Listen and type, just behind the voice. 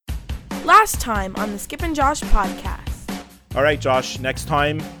Last time on the Skip and Josh podcast. All right, Josh, next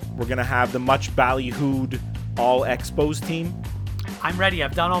time we're going to have the much ballyhooed all Expos team. I'm ready.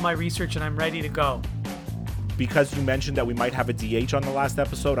 I've done all my research and I'm ready to go. Because you mentioned that we might have a DH on the last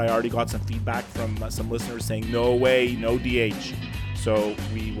episode, I already got some feedback from some listeners saying, no way, no DH. So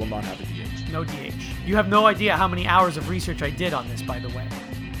we will not have a DH. No DH. You have no idea how many hours of research I did on this, by the way.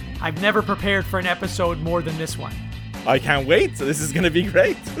 I've never prepared for an episode more than this one. I can't wait. So this is going to be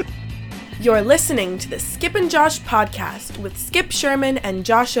great. You're listening to the Skip and Josh podcast with Skip Sherman and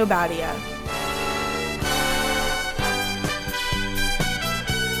Josh Obadia.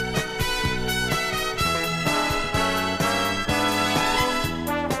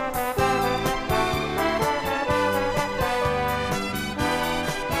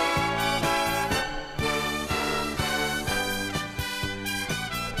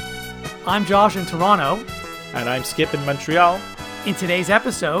 I'm Josh in Toronto. And I'm Skip in Montreal. In today's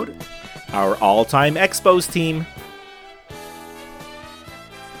episode, our all-time Expos team.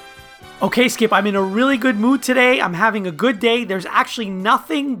 Okay, Skip, I'm in a really good mood today. I'm having a good day. There's actually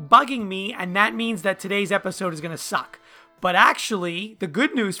nothing bugging me, and that means that today's episode is going to suck. But actually, the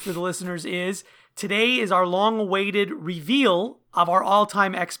good news for the listeners is today is our long-awaited reveal of our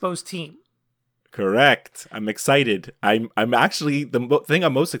all-time Expos team. Correct. I'm excited. I'm actually, the thing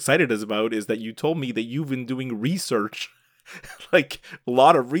I'm most excited about is that you told me that you've been doing research, like a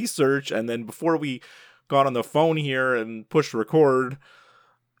lot of research. And then before we got on the phone here and pushed record,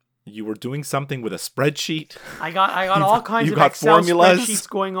 you were doing something with a spreadsheet. I got all kinds of Excel spreadsheets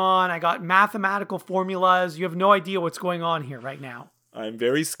going on. I got mathematical formulas. You have no idea what's going on here right now. I'm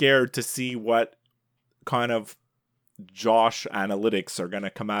very scared to see what kind of Josh analytics are going to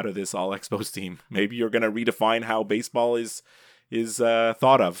come out of this all Expos team. Maybe you're going to redefine how baseball is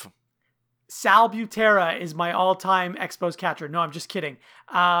thought of. Sal Butera is my all-time Expos catcher. No, I'm just kidding.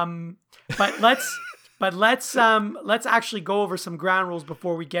 But let's actually go over some ground rules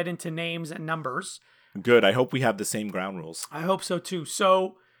before we get into names and numbers. Good. I hope we have the same ground rules. I hope so too.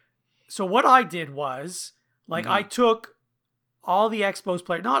 So what I did was I took all the Expos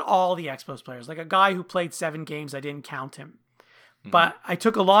players, not all the Expos players, like a guy who played 7 games, I didn't count him. But I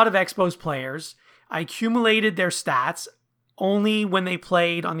took a lot of Expos players. I accumulated their stats only when they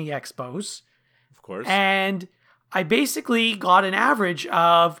played on the Expos. Of course. And I basically got an average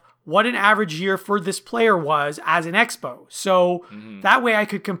of what an average year for this player was as an Expo. So that way I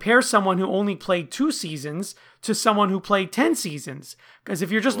could compare someone who only played 2 seasons to someone who played 10 seasons. Because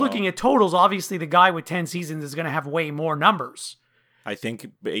if you're just looking at totals, obviously the guy with 10 seasons is going to have way more numbers. I think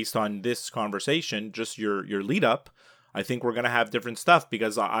based on this conversation, just your lead up, I think we're going to have different stuff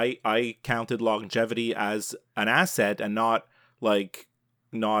because I counted longevity as an asset and not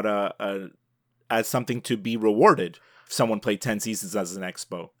as something to be rewarded if someone played 10 seasons as an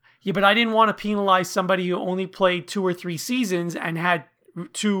Expo. Yeah, but I didn't want to penalize somebody who only played 2 or 3 seasons and had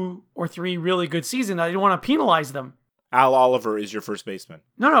 2 or 3 really good seasons. I didn't want to penalize them. Al Oliver is your first baseman.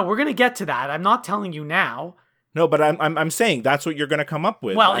 No, we're going to get to that. I'm not telling you now. No, but I'm saying that's what you're going to come up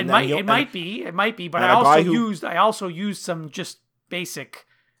with. Well, it might be, but I also used some just basic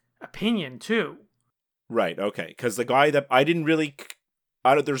opinion too. Right. Okay. Because the guy that I didn't really,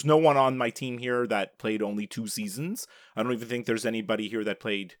 there's no one on my team here that played only 2 seasons. I don't even think there's anybody here that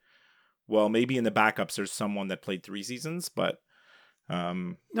played. Well, maybe in the backups there's someone that played 3 seasons, but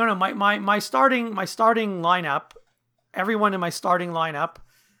no. My starting lineup, everyone in my starting lineup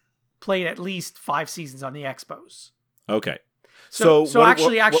played at least 5 seasons on the Expos. Okay. So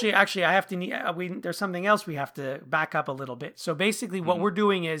actually, I have to. There's something else we have to back up a little bit. So basically, what we're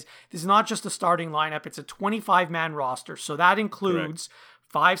doing is this is not just a starting lineup; it's a 25-man roster. So that includes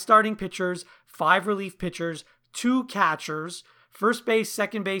 5 starting pitchers, 5 relief pitchers, 2 catchers, first base,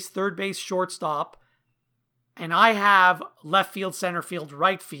 second base, third base, shortstop, and I have left field, center field,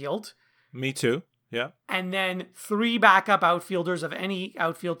 right field. Me too. Yeah. And then 3 backup outfielders of any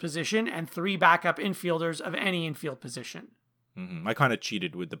outfield position and 3 backup infielders of any infield position. I kind of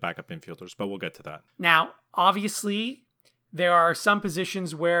cheated with the backup infielders, but we'll get to that. Now, obviously, there are some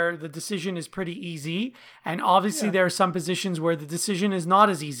positions where the decision is pretty easy, and obviously there are some positions where the decision is not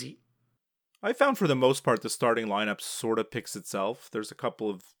as easy. I found for the most part the starting lineup sort of picks itself. There's a couple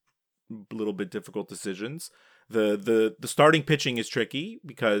of little bit difficult decisions. The starting pitching is tricky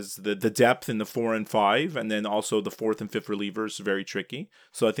because the depth in the 4 and 5, and then also the 4th and 5th relievers is very tricky.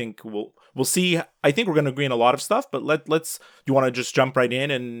 So I think we'll see. I think we're going to agree on a lot of stuff, but let's. You want to just jump right in,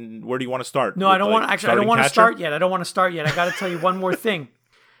 and where do you want to start? No, I don't want. Actually, I don't want to start yet. I don't want to start yet. I got to tell you one more thing.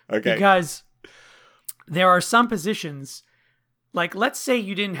 Okay. Because there are some positions, like let's say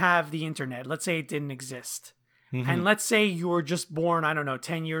you didn't have the internet. Let's say it didn't exist. And let's say you were just born, I don't know,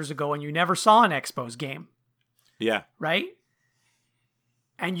 10 years ago and you never saw an Expos game. Yeah. Right?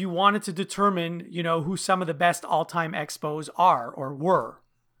 And you wanted to determine, who some of the best all-time Expos are or were.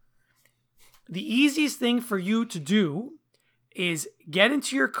 The easiest thing for you to do is get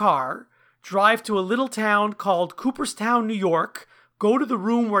into your car, drive to a little town called Cooperstown, New York, go to the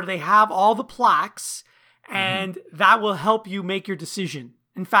room where they have all the plaques, and that will help you make your decision.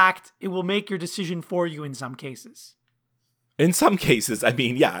 In fact, it will make your decision for you in some cases. In some cases,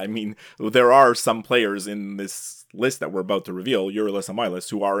 there are some players in this list that we're about to reveal, your list and my list,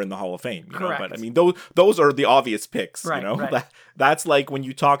 who are in the Hall of Fame. Correct. But those are the obvious picks. Right, right. That's like when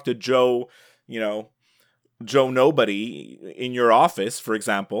you talk to Joe Nobody in your office, for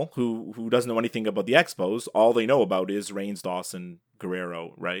example, who doesn't know anything about the Expos. All they know about is Raines, Dawson,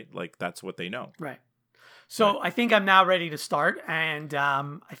 Guerrero, right? Like, that's what they know. Right. So I think I'm now ready to start, and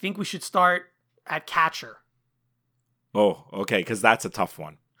I think we should start at catcher. Oh, okay, because that's a tough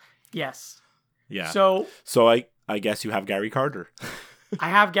one. Yes. Yeah. So I guess you have Gary Carter. I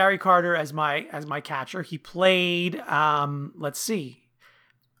have Gary Carter as my catcher. He played, let's see,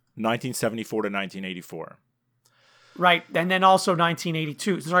 1974 to 1984. Right, and then also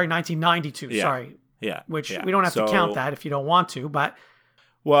 1982. Sorry, 1992. Yeah. Sorry. Yeah. Which we don't have to count that if you don't want to, but.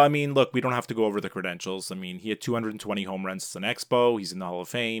 Well, look, we don't have to go over the credentials. He had 220 home runs as an Expo. He's in the Hall of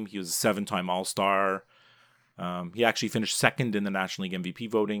Fame. He was a 7-time All-Star. He actually finished second in the National League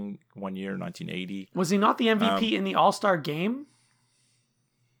MVP voting one year, 1980. Was he not the MVP in the All-Star game?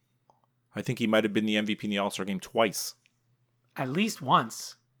 I think he might have been the MVP in the All-Star game twice. At least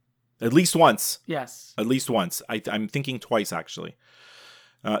once. At least once. Yes. At least once. I'm thinking twice, actually.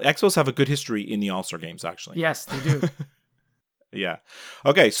 Expos have a good history in the All-Star games, actually. Yes, they do. Yeah.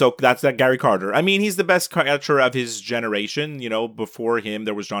 Okay, so that's that Gary Carter. He's the best catcher of his generation. Before him,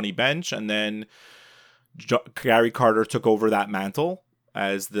 there was Johnny Bench, and then Gary Carter took over that mantle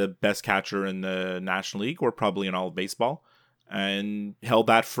as the best catcher in the National League, or probably in all of baseball, and held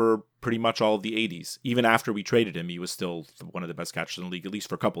that for pretty much all of the 80s. Even after we traded him, he was still one of the best catchers in the league, at least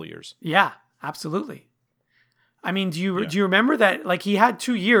for a couple of years. Yeah, absolutely. Do you remember that? Like, he had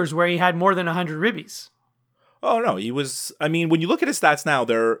 2 years where he had more than 100 ribbies. Oh, no, he was... when you look at his stats now,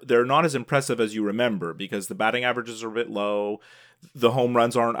 they're not as impressive as you remember, because the batting averages are a bit low. The home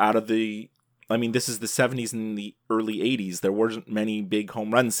runs aren't out of the... this is the 70s and the early 80s. There weren't many big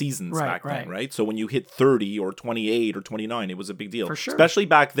home run seasons back then, right? So when you hit 30 or 28 or 29, it was a big deal. For sure. Especially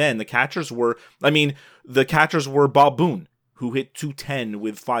back then, the catchers were... the catchers were Bob Boone, who hit 210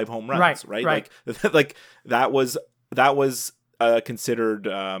 with 5 home runs, right? Like that was considered...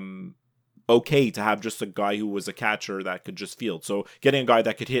 okay to have just a guy who was a catcher that could just field. So getting a guy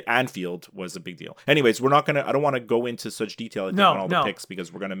that could hit and field was a big deal. Anyways, I don't want to go into such detail on all the picks,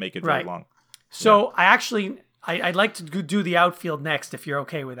 because we're going to make it very long. So I'd like to do the outfield next, if you're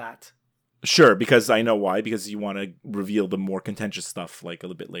okay with that. Sure, because I know why, because you want to reveal the more contentious stuff like a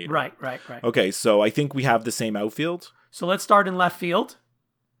little bit later. Right. Okay, so I think we have the same outfield. So let's start in left field.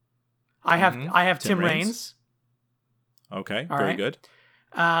 I have Tim Raines. Okay, all very right. good.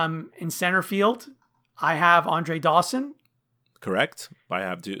 In center field, I have Andre Dawson. Correct. I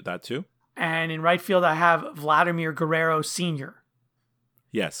have that too. And in right field, I have Vladimir Guerrero Sr.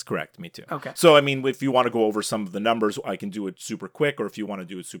 Yes, correct. Me too. Okay. So, if you want to go over some of the numbers, I can do it super quick, or if you want to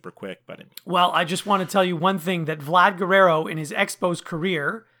do it super quick. Well, I just want to tell you one thing, that Vlad Guerrero in his Expos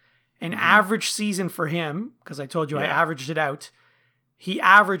career, an average season for him, because I told you I averaged it out, he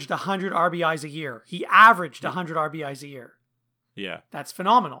averaged 100 RBIs a year. Yeah. That's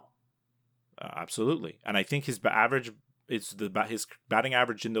phenomenal. Absolutely. And I think his average... his batting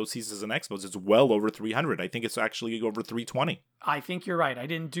average in those seasons in Expos is well over 300. I think it's actually over 320. I think you're right. I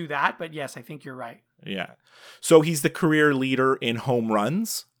didn't do that, but yes, I think you're right. Yeah. So he's the career leader in home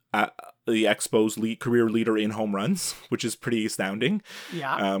runs. The Expos career leader in home runs, which is pretty astounding.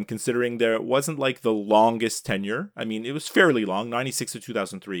 Yeah. Considering there wasn't like the longest tenure. It was fairly long, 96 to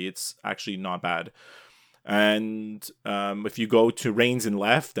 2003. It's actually not bad. And if you go to Raines in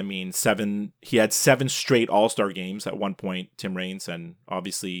left, he had 7 straight All-Star games at one point, Tim Raines, and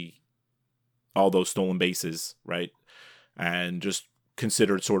obviously all those stolen bases, right? And just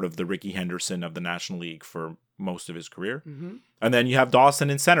considered sort of the Rickey Henderson of the National League for most of his career. Mm-hmm. And then you have Dawson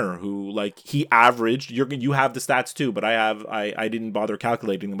in center, who he averaged, you have the stats too, but I didn't bother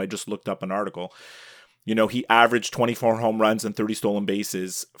calculating them. I just looked up an article. He averaged 24 home runs and 30 stolen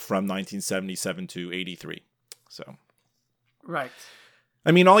bases from 1977 to 83. So, right.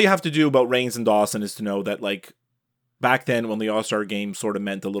 All you have to do about Raines and Dawson is to know that, back then when the All-Star game sort of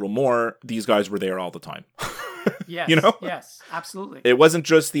meant a little more, these guys were there all the time. Yes. You know? Yes, absolutely. It wasn't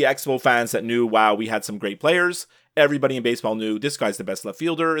just the Expo fans that knew, wow, we had some great players. Everybody in baseball knew this guy's the best left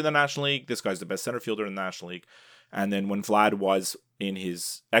fielder in the National League. This guy's the best center fielder in the National League. And then when Vlad was in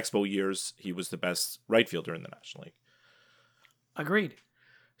his Expo years, he was the best right fielder in the National League. Agreed.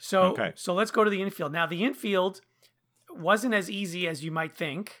 So let's go to the infield. Now, the infield wasn't as easy as you might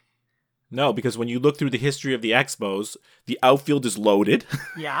think. No, because when you look through the history of the Expos, the outfield is loaded.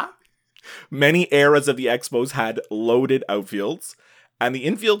 Yeah. Many eras of the Expos had loaded outfields, and the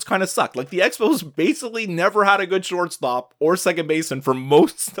infields kind of sucked. Like, the Expos basically never had a good shortstop or second baseman for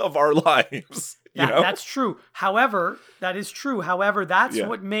most of our lives. That's true. However, that is true. However, that's Yeah.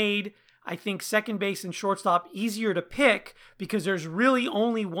 what made, I think, second base and shortstop easier to pick, because there's really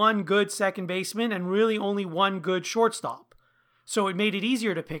only one good second baseman and really only one good shortstop. So it made it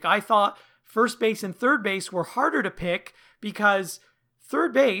easier to pick. I thought first base and third base were harder to pick, because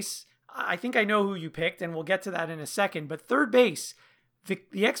third base, I think I know who you picked, and we'll get to that in a second, but third base, the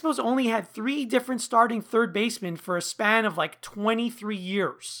Expos only had 3 different starting third basemen for a span of like 23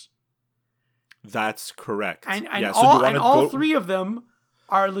 years. That's correct. And yeah, all 3 of them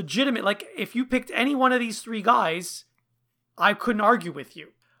are legitimate. Like, if you picked any one of these 3 guys, I couldn't argue with you.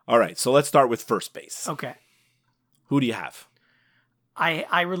 All right, so let's start with first base. Okay. Who do you have?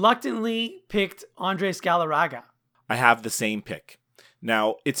 I reluctantly picked Andres Galarraga. I have the same pick.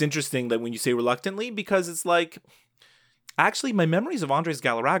 Now, it's interesting that when you say reluctantly, because it's like, actually, my memories of Andres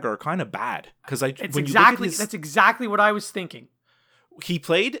Galarraga are kind of bad. Because that's exactly what I was thinking. He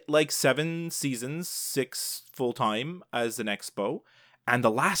played like 7 seasons, 6 full-time as an Expo, and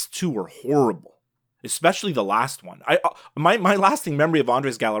the last 2 were horrible. Especially the last one. My lasting memory of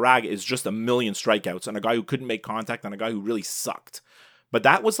Andres Galarraga is just a million strikeouts and a guy who couldn't make contact and a guy who really sucked. But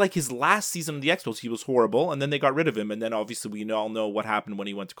that was like his last season of the Expos. He was horrible, and then they got rid of him. And then obviously we all know what happened when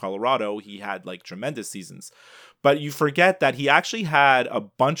he went to Colorado. He had like tremendous seasons. But you forget that he actually had a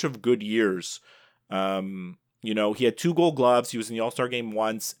bunch of good years. He had 2 Gold Gloves. He was in the All-Star game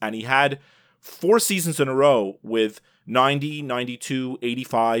once, and he had 4 seasons in a row with 90, 92,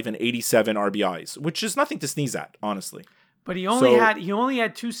 85, and 87 RBIs, which is nothing to sneeze at, honestly. But he only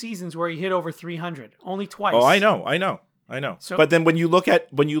had 2 seasons where he hit over 300, only twice. Oh, I know. So, but then when you look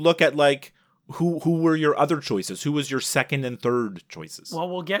at like who were your other choices? Who was your second and third choices? Well,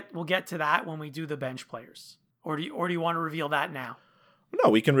 we'll get to that when we do the bench players. Or do you want to reveal that now? No,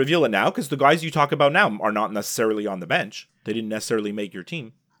 we can reveal it now, because the guys you talk about now are not necessarily on the bench. They didn't necessarily make your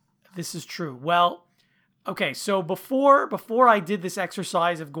team. This is true. Well, okay, so before I did this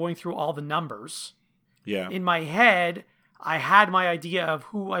exercise of going through all the numbers, in my head, I had my idea of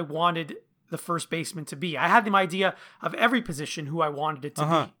who I wanted the first baseman to be. I had the idea of every position who I wanted it to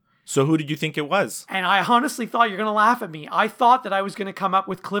be. So who did you think it was? And I honestly thought you're going to laugh at me. I thought that I was going to come up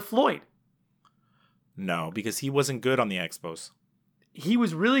with Cliff Floyd. No, because he wasn't good on the Expos. He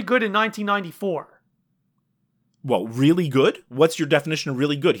was really good in 1994. Well, really good? What's your definition of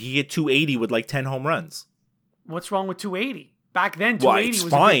really good? He hit 280 with like 10 home runs. What's wrong with 280? Back then, 280 it's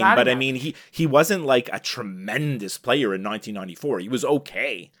was fine, a good but I mean, he wasn't like a tremendous player in 1994. He was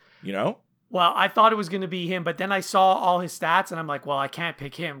okay, Well, I thought it was going to be him, but then I saw all his stats, and I'm like, well, I can't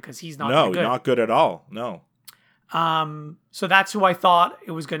pick him because he's not good. No, not good at all. No. So that's who I thought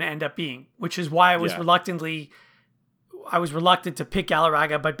it was going to end up being, which is why I was reluctant to pick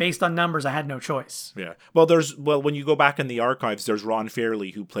Galarraga, but based on numbers, I had no choice. Yeah. Well, when you go back in the archives, there's Ron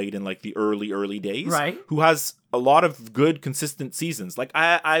Fairley, who played in like the early days, right? Who has a lot of good, consistent seasons. Like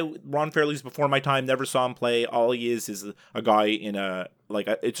Ron Fairley's before my time, never saw him play. All he is a guy in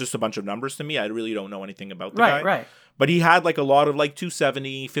it's just a bunch of numbers to me. I really don't know anything about the guy. Right. But he had like a lot of like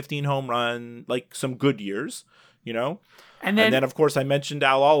 270, 15 home run, like some good years, And then, of course, I mentioned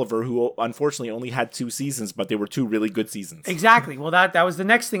Al Oliver, who unfortunately only had 2 seasons, but they were 2 really good seasons. Exactly. Well, that was the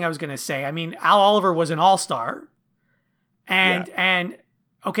next thing I was going to say. I mean, Al Oliver was an all-star. And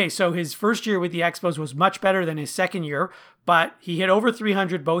okay, so his first year with the Expos was much better than his second year, but he hit over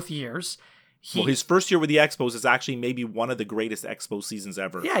 300 both years. His first year with the Expos is actually maybe one of the greatest Expos seasons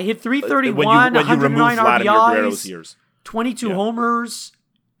ever. Yeah, he hit 331, 109 RBIs, years. 22 homers.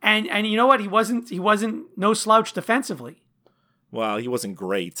 And you know what? He wasn't no slouch defensively. Well, he wasn't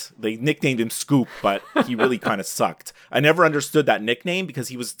great. They nicknamed him Scoop, but he really kind of sucked. I never understood that nickname because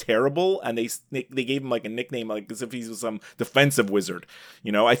he was terrible, and they gave him like a nickname like as if he was some defensive wizard.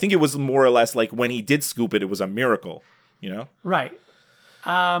 I think it was more or less like when he did scoop it, it was a miracle. Right.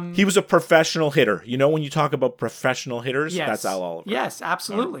 He was a professional hitter. When you talk about professional hitters, that's Al Oliver. Yes,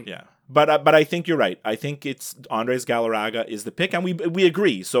 absolutely. Yeah. But I think you're right. I think it's Andres Galarraga is the pick, and we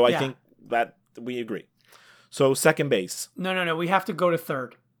agree. So I think that we agree. So second base. No. We have to go to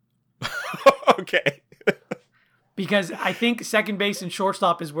third. Okay. Because I think second base and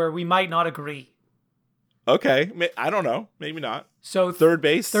shortstop is where we might not agree. Okay, I don't know. Maybe not. So third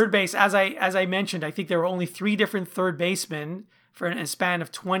base? Third base, as I mentioned, I think there were only 3 different third basemen for a span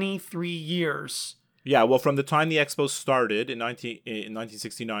of 23 years. Yeah, well, from the time the Expos started in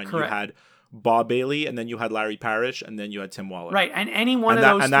 1969, Correct. You had Bob Bailey, and then you had Larry Parrish, and then you had Tim Wallach. Right, and any one of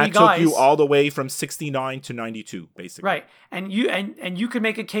those and three that guys... took you all the way from 69 to 92, basically. Right, and you could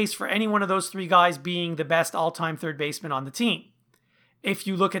make a case for any one of those 3 guys being the best all-time third baseman on the team, if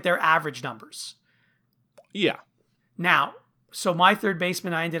you look at their average numbers. Yeah. Now, so my third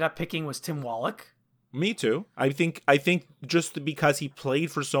baseman I ended up picking was Tim Wallach. Me too. I think just because he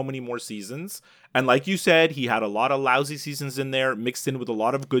played for so many more seasons, and like you said, he had a lot of lousy seasons in there, mixed in with a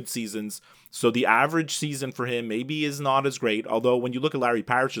lot of good seasons. So the average season for him maybe is not as great. Although when you look at Larry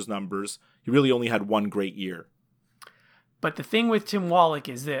Parrish's numbers, he really only had one great year. But the thing with Tim Wallach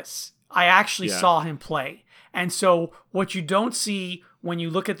is this: I actually saw him play, and so what you don't see when you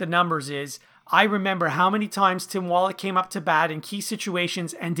look at the numbers is, I remember how many times Tim Wallach came up to bat in key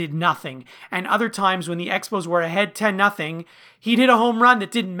situations and did nothing. And other times when the Expos were ahead 10-0, he'd hit a home run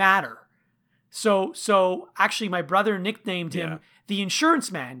that didn't matter. So actually my brother nicknamed him the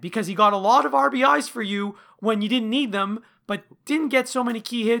insurance man, because he got a lot of RBIs for you when you didn't need them, but didn't get so many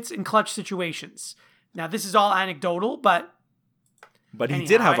key hits in clutch situations. Now this is all anecdotal, but he anyhow,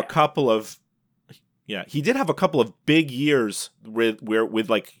 did have a couple of big years with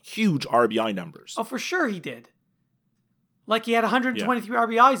like huge RBI numbers. Oh, for sure he did. Like he had 123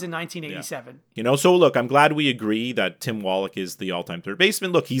 RBIs in 1987. Yeah. So look, I'm glad we agree that Tim Wallach is the all-time third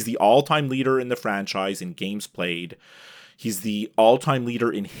baseman. Look, he's the all-time leader in the franchise in games played. He's the all-time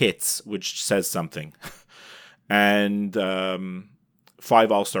leader in hits, which says something. And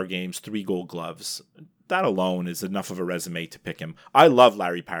 5 All-Star games, 3 Gold Gloves. That alone is enough of a resume to pick him. I love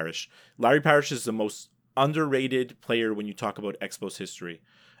Larry Parrish. Larry Parrish is the most underrated player when you talk about Expos history.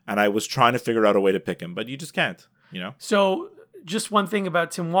 And I was trying to figure out a way to pick him, but you just can't, So just one thing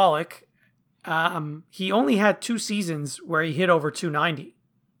about Tim Wallach. He only had 2 seasons where he hit over 290.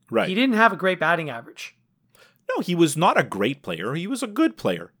 Right. He didn't have a great batting average. No, he was not a great player. He was a good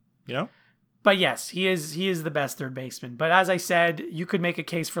player, But yes, he is the best third baseman. But as I said, you could make a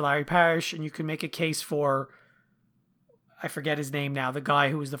case for Larry Parrish, and you could make a case for, I forget his name now, the guy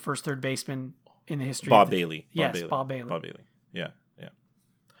who was the first third baseman in the history. Bob Bailey. Yes, Bob Bailey. Bob Bailey. Yeah.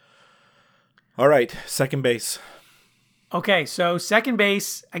 All right, second base. Okay, so second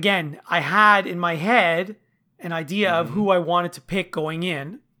base, again, I had in my head an idea of who I wanted to pick going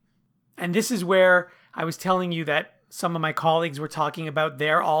in. And this is where I was telling you that some of my colleagues were talking about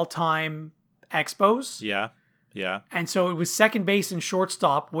their all-time Expos. Yeah. And so it was second base and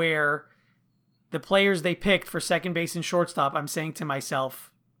shortstop, where the players they picked for second base and shortstop, I'm saying to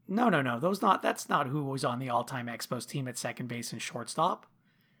myself, no, that's not who was on the all-time Expos team at second base and shortstop.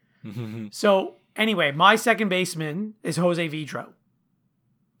 So anyway, my second baseman is Jose Vidro.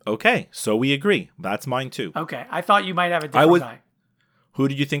 Okay, so we agree. That's mine too. Okay, I thought you might have a different guy. Who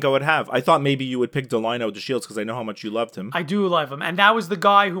did you think I would have? I thought maybe you would pick Delino DeShields because I know how much you loved him. I do love him. And that was the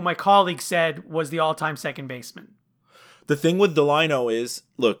guy who my colleague said was the all-time second baseman. The thing with Delino is,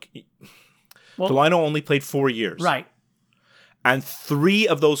 look, Delino only played 4 years. Right. And 3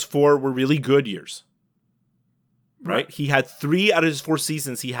 of those 4 were really good years. Right? He had 3 out of his 4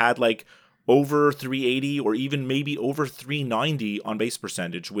 seasons. He had like over 380 or even maybe over 390 on base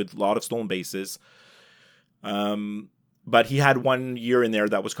percentage with a lot of stolen bases. But he had 1 year in there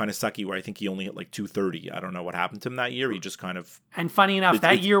that was kind of sucky where I think he only hit like 230. I don't know what happened to him that year. He just kind of... And funny enough,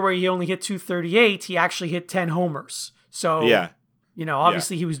 that year where he only hit 238, he actually hit 10 homers. So,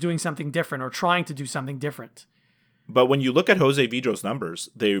 obviously he was doing something different or trying to do something different. But when you look at Jose Vidro's numbers,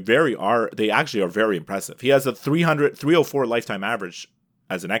 they actually are very impressive. He has a 304 lifetime average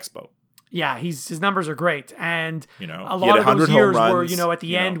as an Expo. Yeah, his numbers are great. And a lot of those years were, at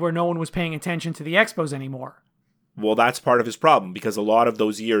the end where no one was paying attention to the Expos anymore. Well, that's part of his problem, because a lot of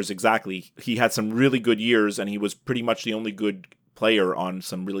those years, exactly, he had some really good years and he was pretty much the only good player on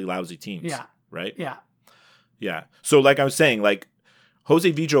some really lousy teams. Yeah. Right? Yeah. Yeah. So like I was saying, like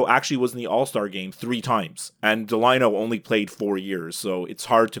Jose Vidro actually was in the All-Star game 3 times, and Delino only played 4 years. So it's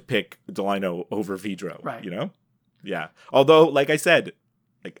hard to pick Delino over Vidro, right? Yeah. Although, like I said,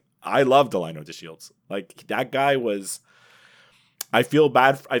 like I love Delino DeShields. Like that guy was... I felt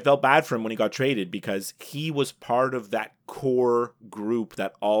bad for him when he got traded because he was part of that core group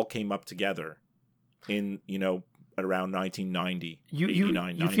that all came up together in, around 1990.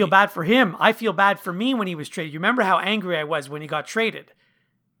 You feel bad for him. I feel bad for me when he was traded. You remember how angry I was when he got traded?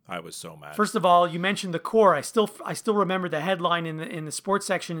 I was so mad. First of all, you mentioned the core. I still remember the headline in the sports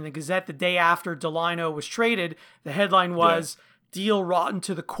section in the Gazette the day after Delino was traded. The headline was "Deal rotten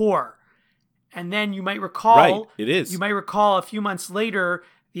to the core." And then you might recall, right, it is. You might recall a few months later,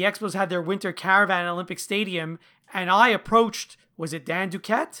 the Expos had their winter caravan at Olympic Stadium, and I approached. Was it Dan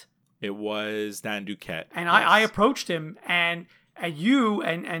Duquette? It was Dan Duquette. And I approached him, and you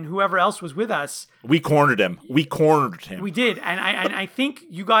and whoever else was with us. We cornered him. We did. And I think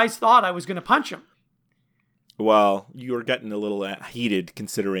you guys thought I was going to punch him. Well, you were getting a little heated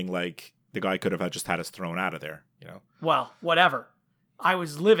considering like the guy could have just had us thrown out of there, you know? Well, whatever. I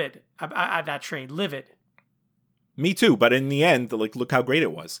was livid at that trade. Livid. Me too. But in the end, like, look how great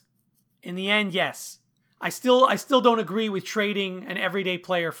it was. In the end, yes. I still don't agree with trading an everyday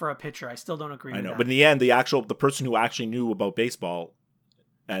player for a pitcher. I still don't agree with that. But in the end, the person who actually knew about baseball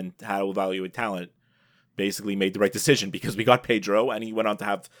and how to evaluate talent basically made the right decision because we got Pedro and he went on to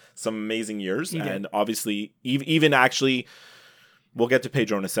have some amazing years. And obviously, even actually, we'll get to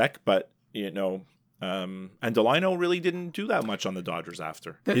Pedro in a sec, but, you know, and Delino really didn't do that much on the Dodgers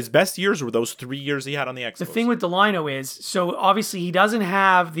after. His best years were those 3 years he had on the Expos. The thing with Delino is, so obviously he doesn't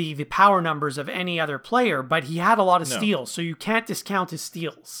have the power numbers of any other player, but he had a lot of steals, so you can't discount his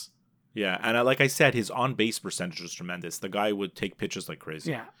steals. Yeah, and like I said, his on-base percentage was tremendous. The guy would take pitches like crazy.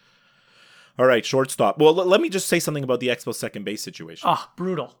 Yeah. All right, shortstop. Well, let me just say something about the Expos second base situation. Oh,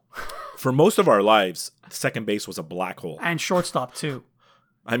 brutal. For most of our lives, second base was a black hole. And shortstop, too.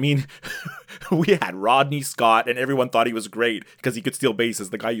 I mean, we had Rodney Scott, and everyone thought he was great because he could steal bases.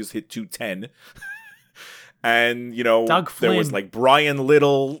 The guy used to hit 210. And, you know, there was like Brian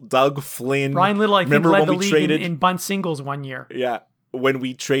Little, Doug Flynn. Brian Little, I think, led the league in bunt singles one year. Yeah. When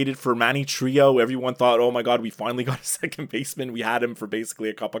we traded for Manny Trio, everyone thought, oh my God, we finally got a second baseman. We had him for basically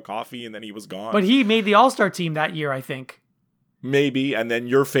a cup of coffee, and then he was gone. But he made the All-Star team that year, I think. Maybe. And then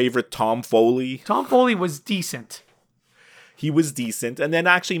your favorite, Tom Foley. Tom Foley was decent. He was decent. And then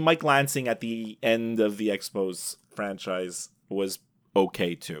actually Mike Lansing at the end of the Expos franchise was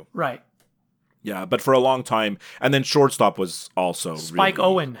okay too. Right. Yeah, but for a long time. And then shortstop was also Spike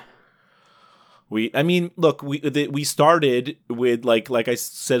Owen. We started with, like I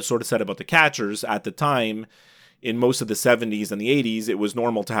said about the catchers at the time. In most of the 70s and the 80s, it was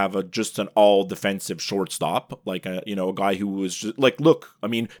normal to have just an all defensive shortstop, like a guy who was just like,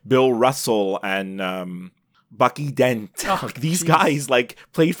 Bill Russell and Bucky Dent. These guys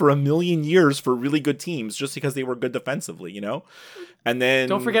played for a million years for really good teams just because they were good defensively, you know? And then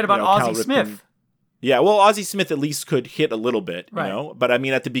don't forget about Ozzie Smith. Yeah, well, Ozzie Smith at least could hit a little bit, you know? But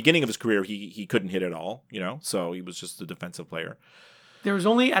at the beginning of his career, he couldn't hit at all, you know? So he was just a defensive player. There was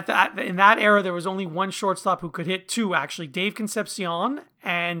only in that era there was only one shortstop who could hit two, actually, Dave Concepcion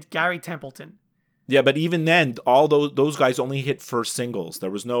and Gary Templeton. Yeah, but even then, all those guys only hit first singles.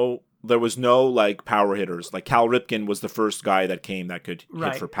 There was no power hitters. Like Cal Ripken was the first guy that came that could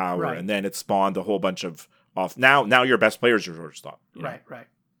hit for power, and then it spawned a whole bunch of off. Now your best player is your shortstop. Right.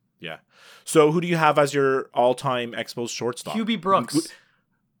 Yeah. So who do you have as your all-time Expos shortstop? Hubie Brooks.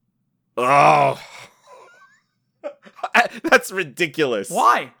 Oh, that's ridiculous.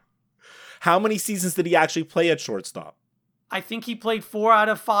 Why? How many seasons did he actually play at shortstop? I think he played 4 out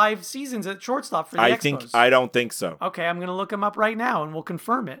of 5 seasons at shortstop for the Expos. I don't think so. Okay, I'm going to look him up right now and we'll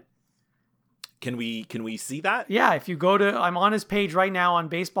confirm it. Can we see that? Yeah, if you go to, I'm on his page right now on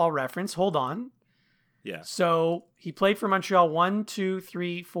Baseball Reference. Hold on. Yeah. So he played for Montreal 1, 2,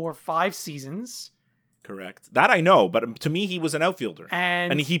 3, 4, 5 seasons. Correct. That I know, but to me, he was an outfielder.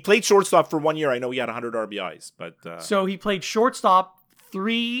 And he played shortstop for 1 year. I know he had 100 RBIs, but... So he played shortstop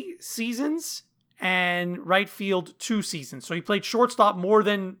 3 seasons and right field 2 seasons. So he played shortstop more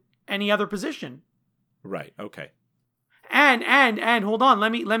than any other position. Right. Okay. And hold on,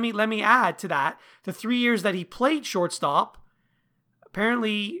 let me add to that. The 3 years that he played shortstop,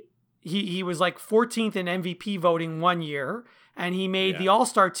 apparently he was like 14th in MVP voting 1 year, and he made the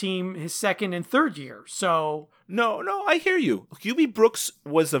All-Star team his 2nd and 3rd year. So no, I hear you. Hubie Brooks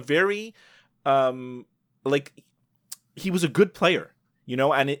was a very he was a good player. You know,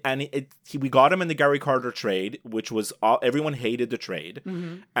 we got him in the Gary Carter trade, which was everyone hated the trade,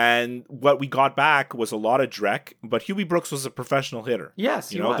 and what we got back was a lot of dreck. But Hubie Brooks was a professional hitter.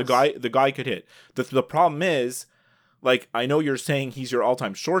 Yes, he was. The guy could hit. The problem is, I know you're saying he's your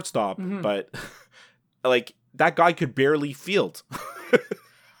all-time shortstop, but that guy could barely field.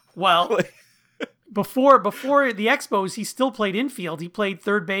 Well, before the Expos, he still played infield. He played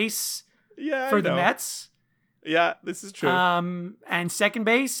third base for the Mets. Yeah, this is true. And second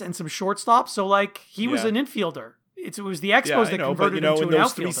base and some shortstop. So he was an infielder. It was the Expos that converted him to an outfielder.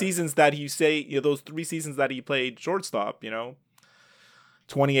 Those 3 seasons that those 3 seasons that he played shortstop,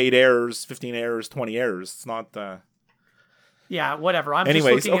 28 errors, 15 errors, 20 errors. It's not. Yeah, whatever. I'm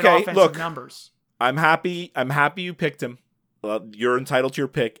Anyways, just looking at offensive look, numbers. I'm happy you picked him. You're entitled to your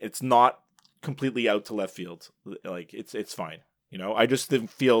pick. It's not completely out to left field. Like it's fine. You know, I just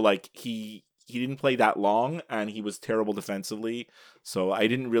didn't feel like he didn't play that long, and he was terrible defensively. So I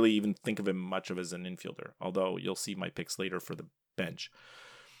didn't really even think of him much of as an infielder. Although you'll see my picks later for the bench.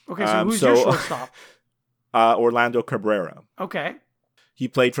 Okay, so who's your shortstop? Orlando Cabrera. Okay. He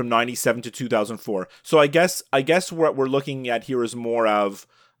played from 97 to 2004. So I guess what we're looking at here is more of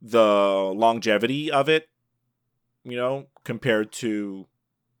the longevity of it, you know, compared to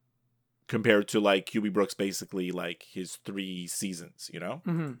like Hubie Brooks, basically like his 3 seasons, you know?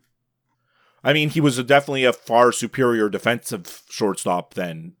 Mm-hmm. I mean, he was definitely a far superior defensive shortstop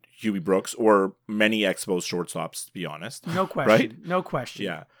than Hubie Brooks or many Expos shortstops, to be honest. No question. Right? No question.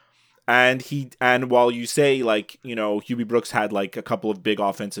 Yeah. And while you say, like, you know, Hubie Brooks had like a couple of big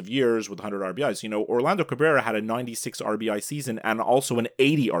offensive years with 100 RBIs, you know, Orlando Cabrera had a 96 RBI season and also an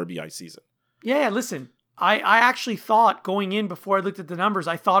 80 RBI season. Yeah, listen, I actually thought going in before I looked at the numbers,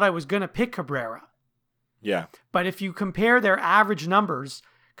 I thought I was going to pick Cabrera. Yeah. But if you compare their average numbers,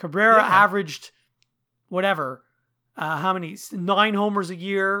 Cabrera averaged whatever, how many? 9 homers a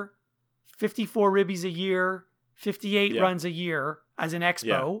year, 54 ribbies a year, 58 runs a year as an Expo.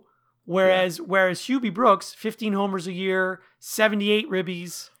 Yeah. Whereas Hubie Brooks, 15 homers a year, 78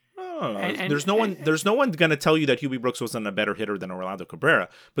 ribbies. There's no one going to tell you that Hubie Brooks wasn't a better hitter than Orlando Cabrera.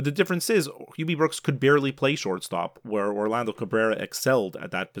 But the difference is Hubie Brooks could barely play shortstop, where Orlando Cabrera excelled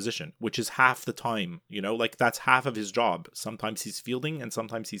at that position, which is half the time. You know, like that's half of his job. Sometimes he's fielding and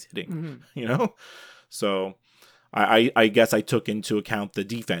sometimes he's hitting. Mm-hmm. You know, so I guess I took into account the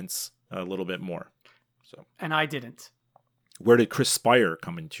defense a little bit more. So and I didn't. Where did Chris Spire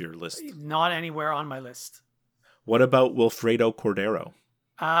come into your list? Not anywhere on my list. What about Wilfredo Cordero?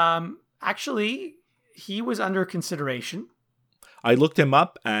 Actually, he was under consideration. I looked him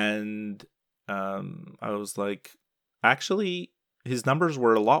up and I was like, actually, his numbers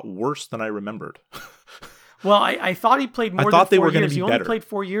were a lot worse than I remembered. Well, I thought he played more than 4 years. I thought they were going to be better. He only played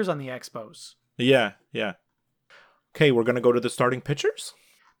 4 years on the Expos. Yeah. Okay, we're going to go to the starting pitchers?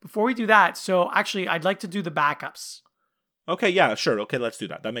 Before we do that, so actually, I'd like to do the backups. Okay, yeah, sure. Okay, let's do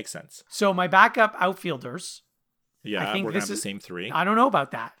that. That makes sense. So my backup outfielders. Yeah, I think we're going to have the same 3. I don't know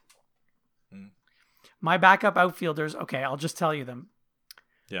about that. My backup outfielders, okay, I'll just tell you them.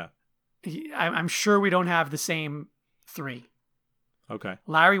 Yeah. I'm sure we don't have the same 3. Okay.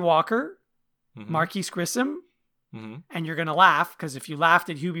 Larry Walker, Marquise Grissom, and you're going to laugh, because if you laughed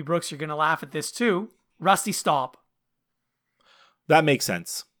at Hubie Brooks, you're going to laugh at this too, Rusty Staub. That makes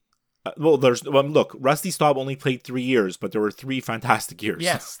sense. Look, Rusty Staub only played 3 years, but there were 3 fantastic years.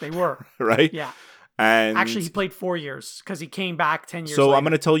 Yes, they were. Right? Yeah. And actually, he played 4 years because he came back 10 years So later. I'm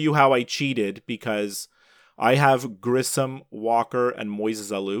going to tell you how I cheated, because I have Grissom, Walker, and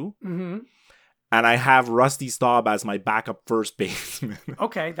Moises Alou. Mm-hmm. And I have Rusty Staub as my backup first baseman.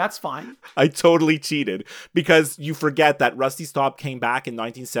 Okay, that's fine. I totally cheated, because you forget that Rusty Staub came back in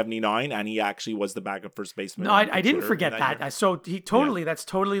 1979 and he actually was the backup first baseman. No, I didn't forget that. So that's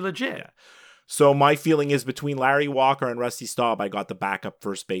totally legit. Yeah. So my feeling is between Larry Walker and Rusty Staub, I got the backup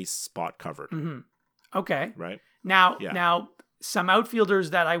first base spot covered. Mm-hmm. Okay. Right. Now, some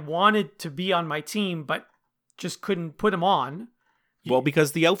outfielders that I wanted to be on my team, but just couldn't put them on. Well,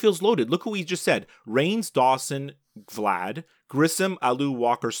 because the outfield's loaded. Look who we just said. Raines, Dawson, Vlad, Grissom, Alou,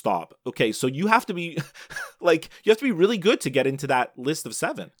 Walker, Staub. Okay, so you have to be really good to get into that list of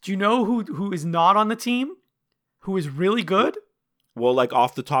 7. Do you know who is not on the team? Who is really good? Well, like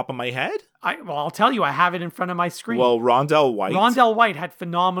off the top of my head? I'll tell you, I have it in front of my screen. Well, Rondell White. Rondell White had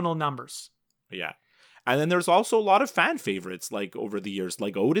phenomenal numbers. Yeah. And then there's also a lot of fan favorites, like over the years,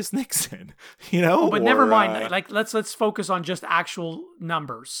 like Otis Nixon, you know? But never mind. Like let's focus on just actual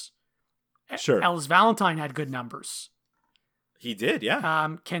numbers. Sure. Ellis Valentine had good numbers. He did,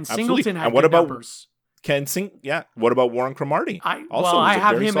 yeah. Ken Singleton had good numbers. What about Warren Cromartie? I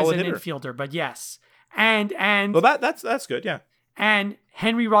have him as an infielder, but yes. And well, that's good, yeah. And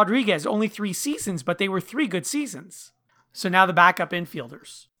Henry Rodriguez, only 3 seasons, but they were 3 good seasons. So now the backup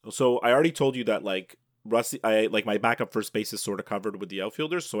infielders. So I already told you that like Rusty, my backup first base is sort of covered with the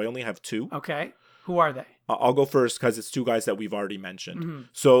outfielders, so I only have 2. Okay. Who are they? I'll go first because it's 2 guys that we've already mentioned. Mm-hmm.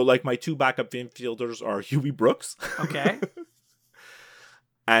 So like my 2 backup infielders are Hubie Brooks. Okay.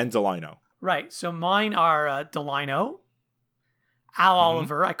 And Delino. Right. So mine are Delino, Al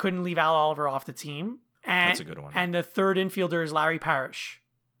Oliver. I couldn't leave Al Oliver off the team. And, that's a good one. And the third infielder is Larry Parrish.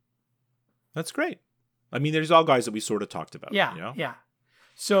 That's great. I mean, there's all guys that we sort of talked about. Yeah. You know? Yeah.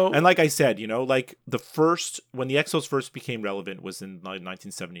 So, and like I said, like when the Expos first became relevant was in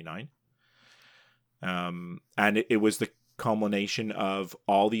 1979. And it was the culmination of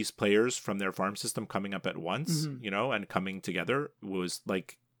all these players from their farm system coming up at once, and coming together. Was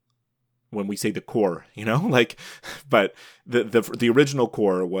like, when we say the core, like, but the original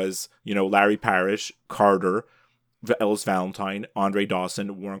core was, Larry Parrish, Carter, Ellis Valentine, Andre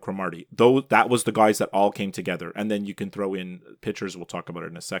Dawson, Warren Cromartie. That was the guys that all came together. And then you can throw in pitchers. We'll talk about it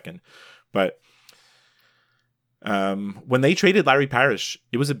in a second. But when they traded Larry Parrish,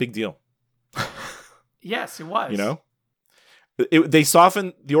 it was a big deal. Yes, it was.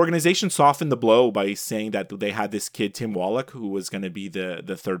 The organization softened the blow by saying that they had this kid, Tim Wallach, who was going to be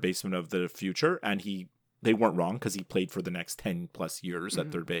the third baseman of the future. And they weren't wrong, because he played for the next 10 plus years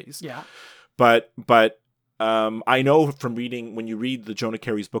at third base. Yeah. But I know from reading, when you read the Jonah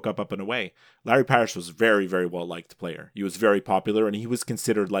Carey's book, Up and Away, Larry Parrish was a very, very well liked player. He was very popular, and he was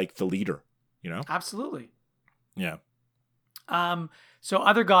considered like the leader, Absolutely. Yeah. So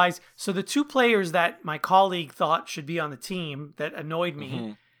other guys, so the two players that my colleague thought should be on the team that annoyed me.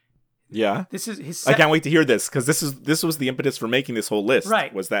 Mm-hmm. Yeah. This is his. I can't wait to hear this, because this was the impetus for making this whole list.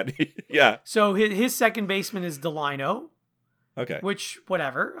 Right. Was that? Yeah. So his second baseman is Delino. Okay. Which,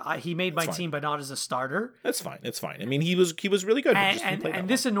 whatever, he made my team, but not as a starter. That's fine. It's fine. I mean, he was really good. And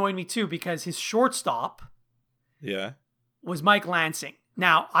this annoyed me too, because his shortstop. Yeah. Was Mike Lansing.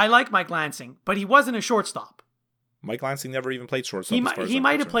 Now, I like Mike Lansing, but he wasn't a shortstop. Mike Lansing never even played shortstop. He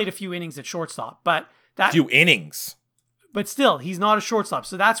might have played a few innings at shortstop, but a few innings. But still, he's not a shortstop.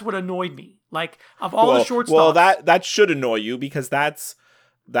 So that's what annoyed me. Like, of all the shortstops. Well, that should annoy you, because that's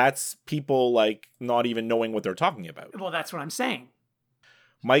people like not even knowing what they're talking about. Well, that's what I'm saying.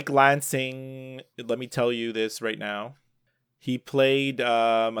 Mike Lansing, let me tell you this right now. He played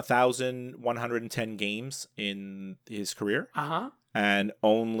 1,110 games in his career. Uh-huh. And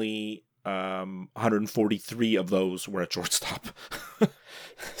only 143 of those were at shortstop.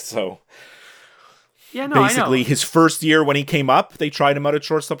 So yeah, no, basically, I know. His first year when he came up, they tried him out at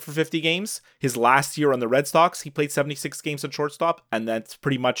shortstop for 50 games. His last year on the Red Sox, he played 76 games at shortstop, and that's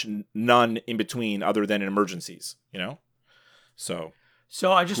pretty much none in between, other than in emergencies. So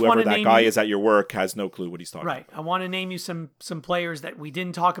I just want to name whoever that guy is at your work has no clue what he's talking about. Right. I want to name you some players that we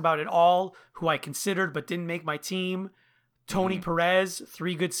didn't talk about at all, who I considered but didn't make my team. Tony Perez,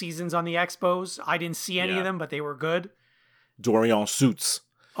 3 good seasons on the Expos. I didn't see any of them, but they were good. Dorian Suits.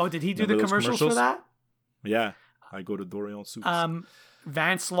 Oh, did he do the commercials for that? Yeah, I go to Dorian Suits.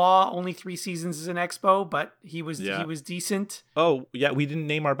 Vance Law, only 3 seasons as an Expo, but he was decent. Oh, yeah, we didn't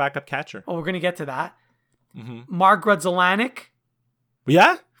name our backup catcher. Oh, we're going to get to that. Mark Grudzelanek.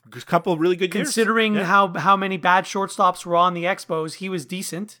 Yeah, a couple of really good years. Considering how many bad shortstops were on the Expos, he was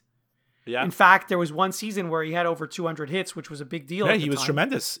decent. Yeah. In fact, there was one season where he had over 200 hits, which was a big deal. Yeah, he was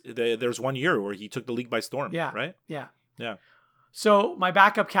tremendous. There's one year where he took the league by storm. Yeah. Right? Yeah. Yeah. So my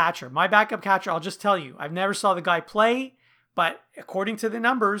backup catcher, I'll just tell you, I've never saw the guy play, but according to the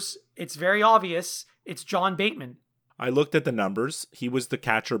numbers, it's very obvious. It's John Bateman. I looked at the numbers. He was the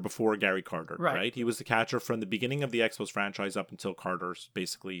catcher before Gary Carter, right? Right? He was the catcher from the beginning of the Expos franchise up until Carter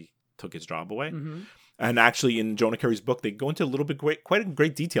basically took his job away. Mm-hmm. And actually, in Jonah Carey's book, they go into a little bit quite in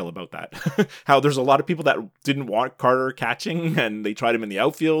great detail about that. How there's a lot of people that didn't want Carter catching, and they tried him in the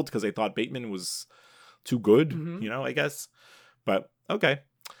outfield because they thought Bateman was too good, I guess. But okay,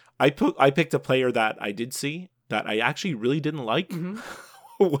 I picked a player that I did see that I actually really didn't like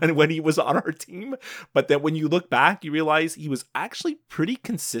when he was on our team. But then when you look back, you realize he was actually pretty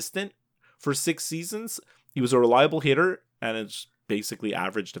consistent for 6 seasons. He was a reliable hitter, and it's basically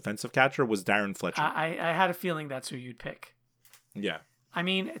average defensive catcher, was Darren Fletcher. I had a feeling that's who you'd pick. Yeah. I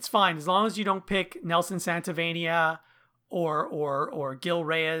mean, it's fine as long as you don't pick Nelson Santavania or Gil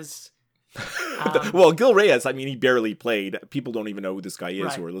Reyes. Well, Gil Reyes, I mean, he barely played. People don't even know who this guy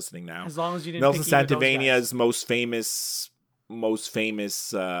is who are listening now. As long as you didn't Nelson pick either of those Santavania's guys. most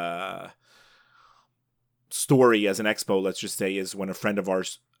famous story as an Expo, let's just say, is when a friend of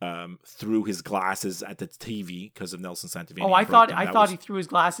ours threw his glasses at the TV because of Nelson Santavania. Oh, I thought he threw his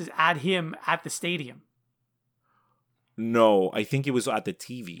glasses at him at the stadium. No, I think it was at the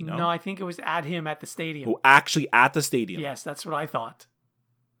TV. No, I think it was at him at the stadium. Oh, actually at the stadium. Yes, that's what I thought.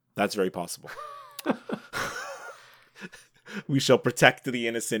 That's very possible. We shall protect the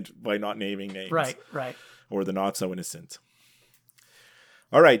innocent by not naming names. Right. Or the not so innocent.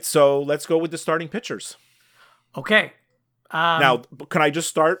 All right, so let's go with the starting pitchers. Okay. Now, can I just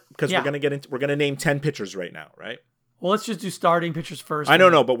start? Because we're gonna name 10 pitchers right now, right? Well, let's just do starting pitchers first. I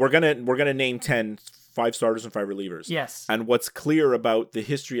don't know, but we're gonna name 10, 5 starters and 5 relievers. Yes. And what's clear about the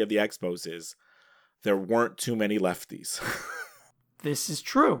history of the Expos is there weren't too many lefties. This is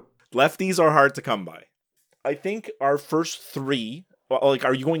true. Lefties are hard to come by. I think our first three, like,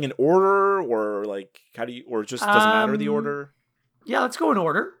 are you going in order, or like, how do you, or it just doesn't matter the order? Yeah, let's go in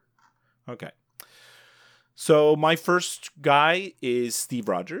order. Okay. So my first guy is Steve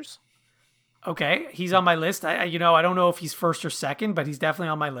Rogers. Okay, he's on my list. I don't know if he's first or second, but he's definitely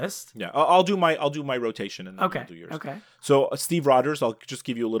on my list. Yeah, I'll do my rotation and then Okay. you'll do yours. Okay. So Steve Rogers, I'll just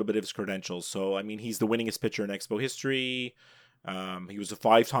give you a little bit of his credentials. So I mean, he's the winningest pitcher in Expo history. He was a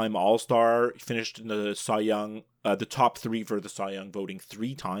 5-time All-Star. He finished in the Cy Young, the top 3 for the Cy Young voting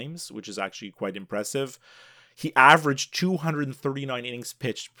 3 times, which is actually quite impressive. He averaged 239 innings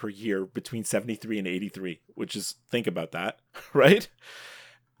pitched per year between 73 and 83, which is, think about that, right?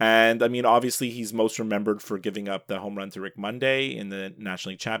 And I mean, obviously, he's most remembered for giving up the home run to Rick Monday in the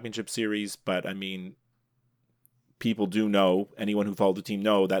National League Championship Series. But I mean, people do know, anyone who followed the team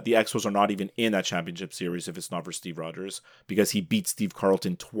know, that the Expos are not even in that championship series if it's not for Steve Rogers, because he beat Steve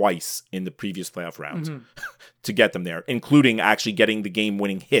Carlton twice in the previous playoff round to get them there, including actually getting the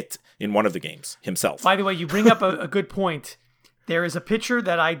game-winning hit in one of the games himself. By the way, you bring up a good point. There is a pitcher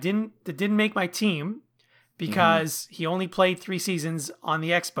that didn't make my team because he only played 3 seasons on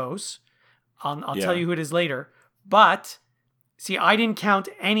the Expos. I'll tell you who it is later. But see, I didn't count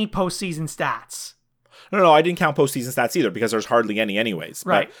any postseason stats. No, I didn't count postseason stats either because there's hardly any anyways.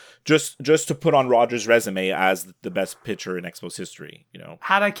 Right. But just to put on Rogers' resume as the best pitcher in Expos history,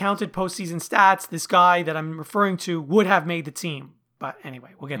 Had I counted postseason stats, this guy that I'm referring to would have made the team. But anyway,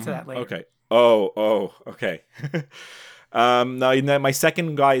 we'll get to that later. Okay. Oh, okay. Now, my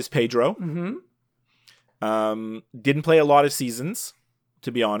second guy is Pedro. Didn't play a lot of seasons,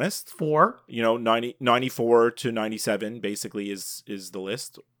 to be honest. 4. 94 to 97 basically is the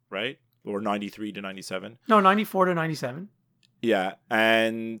list, right? Or 93 to 97. No, 94 to 97. Yeah,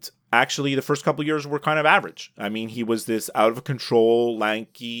 and actually the first couple of years were kind of average. I mean, he was this out of control,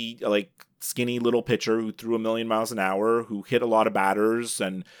 lanky, like skinny little pitcher who threw 1,000,000 miles an hour, who hit a lot of batters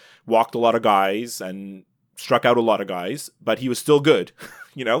and walked a lot of guys and struck out a lot of guys, but he was still good.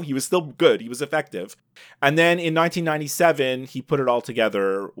 He was still good. He was effective. And then in 1997, he put it all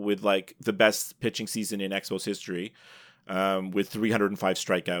together with like the best pitching season in Expos history. With 305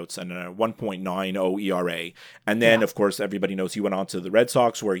 strikeouts and a 1.90 ERA. And then, of course, everybody knows he went on to the Red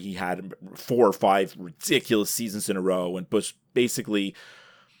Sox, where he had 4 or 5 ridiculous seasons in a row and was basically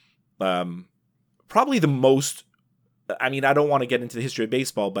probably the most, I mean, I don't want to get into the history of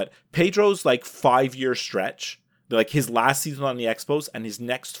baseball, but Pedro's like 5-year stretch, like his last season on the Expos and his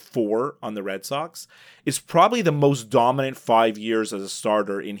next 4 on the Red Sox, is probably the most dominant 5 years as a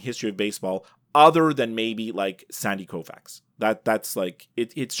starter in history of baseball, other than maybe like Sandy Koufax. That's like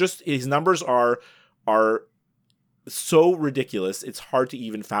it's just his numbers are so ridiculous. It's hard to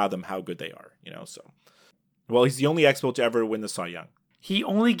even fathom how good they are, So, well, he's the only Expo to ever win the Cy Young. He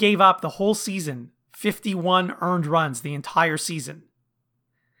only gave up the whole season 51 earned runs the entire season,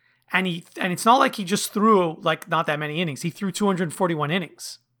 and it's not like he just threw like not that many innings. He threw 241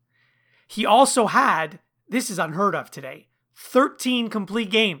 innings. He also had, this is unheard of today, 13 complete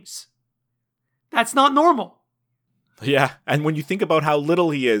games. That's not normal. Yeah, and when you think about how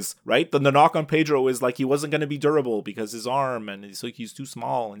little he is, right? Then the knock on Pedro is like he wasn't going to be durable because his arm, and he's too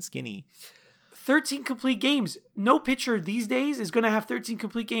small and skinny. 13 complete games. No pitcher these days is going to have 13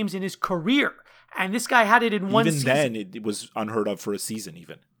 complete games in his career. And this guy had it in one season. Even then, it was unheard of for a season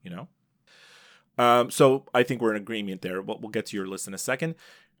even, So I think we're in agreement there. We'll get to your list in a second.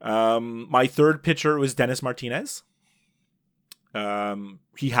 My third pitcher was Dennis Martinez.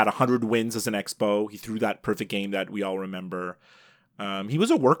 He had 100 wins as an Expo. He threw that perfect game that we all remember. He was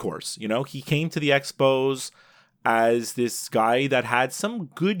a workhorse, He came to the Expos as this guy that had some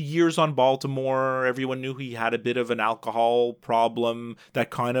good years on Baltimore. Everyone knew he had a bit of an alcohol problem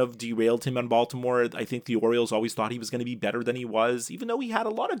that kind of derailed him on Baltimore. I think the Orioles always thought he was going to be better than he was, even though he had a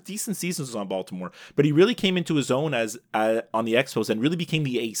lot of decent seasons on Baltimore. But he really came into his own as on the Expos and really became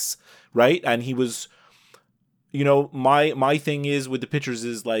the ace, right? And he was... my thing is with the pitchers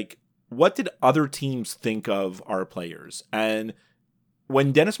is like, what did other teams think of our players? And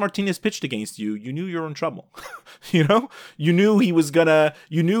when Dennis Martinez pitched against you, you knew you were in trouble. You knew you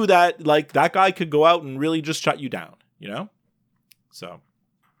knew that like that guy could go out and really just shut you down, So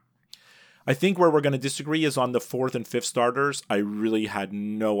I think where we're going to disagree is on the 4th and 5th starters. I really had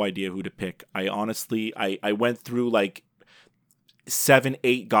no idea who to pick. I honestly, I went through like 7,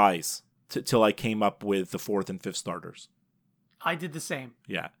 8 guys till I came up with the 4th and 5th starters. I did the same.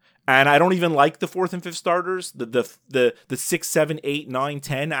 Yeah. And I don't even like the 4th and 5th starters. The 6, 7, 8, 9,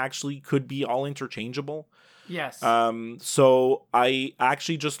 10 actually could be all interchangeable. Yes. So I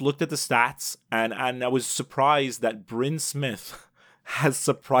actually just looked at the stats and I was surprised that Bryn Smith has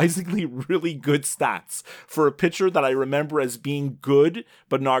surprisingly really good stats for a pitcher that I remember as being good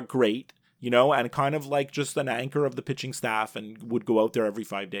but not great, and kind of like just an anchor of the pitching staff and would go out there every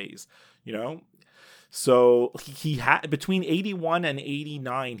 5 days, So he had between 81 and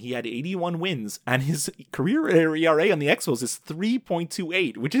 89, he had 81 wins, and his career ERA on the Expos is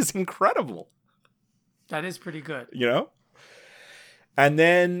 3.28, which is incredible. That is pretty good. And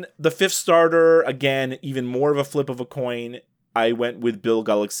then the fifth starter, again, even more of a flip of a coin. I went with Bill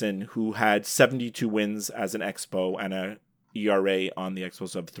Gullickson, who had 72 wins as an Expo and a ERA on the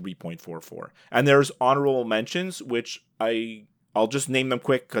Expos of 3.44. And there's honorable mentions, which I'll just name them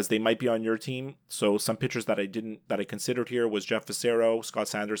quick because they might be on your team. So some pitchers that I considered here was Jeff Fassero, Scott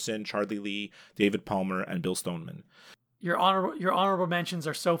Sanderson, Charlie Lee, David Palmer, and Bill Stoneman. Your honorable mentions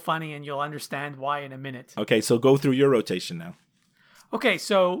are so funny, and you'll understand why in a minute. Okay, so go through your rotation now. Okay,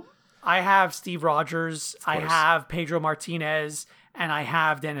 so I have Steve Rogers, I have Pedro Martinez, and I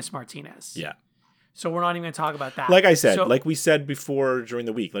have Dennis Martinez. Yeah. So we're not even going to talk about that. Like I said, like we said before during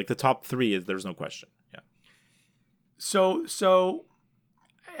the week, like the top three, there's no question. Yeah. So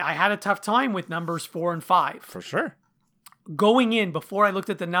I had a tough time with numbers 4 and 5. For sure. Going in, before I looked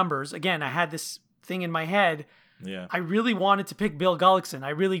at the numbers, again, I had this thing in my head. Yeah. I really wanted to pick Bill Gullickson. I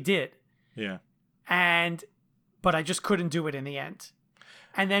really did. Yeah. But I just couldn't do it in the end.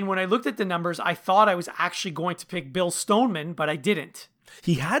 And then when I looked at the numbers, I thought I was actually going to pick Bill Stoneman, but I didn't.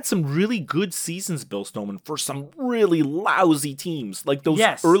 He had some really good seasons, Bill Stoneman, for some really lousy teams. Like those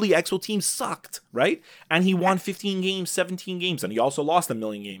early Expo teams sucked, right? And he won 15 games, 17 games, and he also lost 1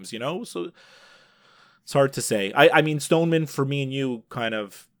 million games, So it's hard to say. I mean, Stoneman, for me and you, kind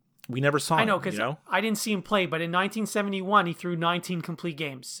of, we never saw him. I know, because I didn't see him play, but in 1971, he threw 19 complete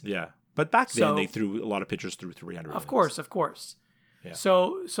games. Yeah. But back then, they threw, a lot of pitchers through 300 Of course. Yeah.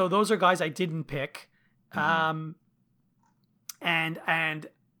 So those are guys I didn't pick. Mm-hmm. And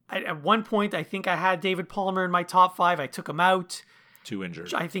at one point, I think I had David Palmer in my top 5. I took him out. 2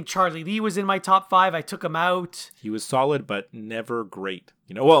 injured. I think Charlie Lee was in my top 5. I took him out. He was solid, but never great.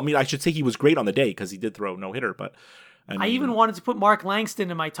 Well, I mean, I should say he was great on the day because he did throw a no-hitter, but... I even wanted to put Mark Langston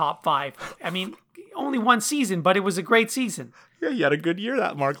in my top 5. I mean, only one season, but it was a great season. Yeah, he had a good year,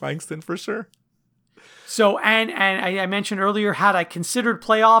 that Mark Langston, for sure. So, and I mentioned earlier, had I considered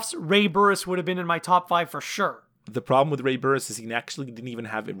playoffs, Ray Burris would have been in my top 5 for sure. The problem with Ray Burris is he actually didn't even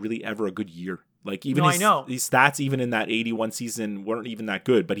have really ever a good year. Like even his stats, even in that 81 season, weren't even that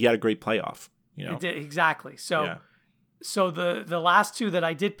good. But he had a great playoff. It did, exactly. So, so the last 2 that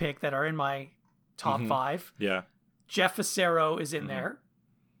I did pick that are in my top 5. Yeah. Jeff Fassero is in there.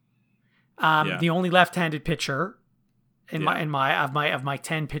 The only left-handed pitcher in my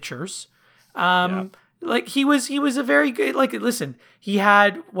 10 pitchers. Like he was a very good, like, listen, he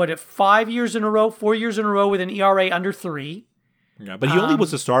had 4 years in a row with an ERA under 3. Yeah, but he only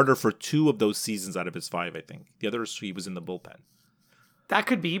was a starter for 2 of those seasons out of his 5, I think. The others, he was in the bullpen. That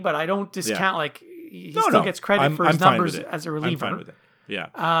could be, but I don't discount, like, he still gets credit for his numbers as a reliever. I'm fine with it.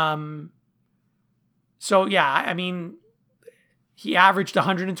 Yeah. So, yeah, I mean, he averaged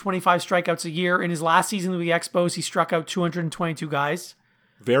 125 strikeouts a year. In his last season with the Expos, he struck out 222 guys.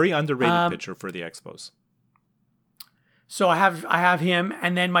 Very underrated pitcher for the Expos. So I have him.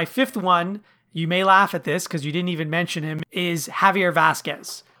 And then my 5th one, you may laugh at this because you didn't even mention him, is Javier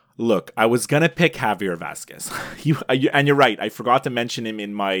Vasquez. Look, I was going to pick Javier Vasquez. And you're right. I forgot to mention him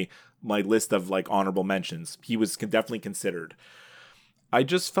in my list of like honorable mentions. He was definitely considered. I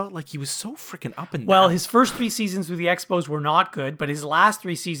just felt like he was so freaking up and down. Well, his first 3 seasons with the Expos were not good, but his last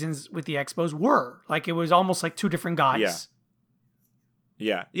 3 seasons with the Expos were. Like, it was almost like 2 different guys.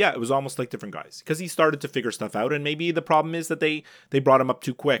 Yeah, it was almost like different guys. Because he started to figure stuff out, and maybe the problem is that they brought him up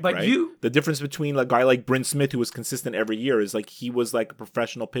too quick, but right? The difference between a guy like Bryn Smith, who was consistent every year, is like he was like a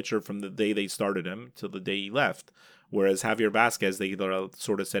professional pitcher from the day they started him till the day he left. Whereas Javier Vasquez, they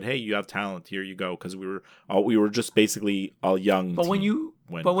sort of said, "Hey, you have talent. Here you go." Because we were just basically a young. But when you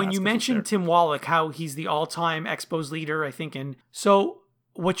mentioned Tim Wallach, how he's the all-time Expos leader, I think, and so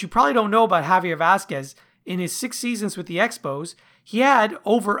what you probably don't know about Javier Vasquez, in his 6 seasons with the Expos, he had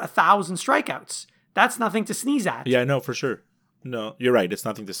over 1,000 strikeouts. That's nothing to sneeze at. Yeah, no, for sure. No, you're right. It's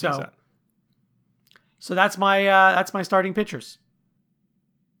nothing to sneeze at. So that's my starting pitchers.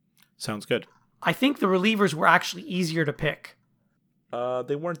 Sounds good. I think the relievers were actually easier to pick.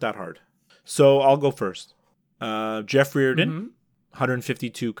 They weren't that hard. So I'll go first. Jeff Reardon,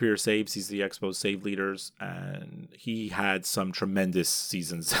 152 career saves. He's the Expos save leaders, and he had some tremendous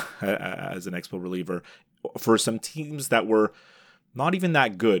seasons as an Expo reliever for some teams that were not even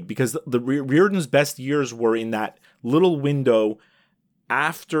that good, because the Reardon's best years were in that little window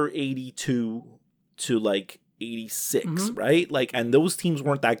after 82 to like 86, right? Like, and those teams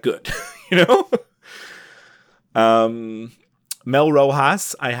weren't that good, you know? Mel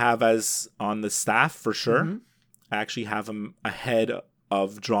Rojas, I have as on the staff for sure. I actually have him ahead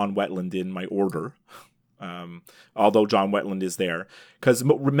of John Wetland in my order. Although John Wetland is there. Because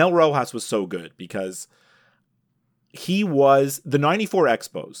Mel Rojas was so good because he was the 94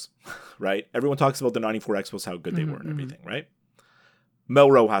 Expos, right? Everyone talks about the 94 Expos, how good they were and everything, right?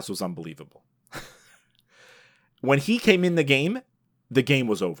 Mel Rojas was unbelievable. When he came in the game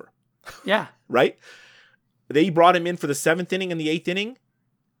was over. Yeah. Right? They brought him in for the 7th inning and the 8th inning,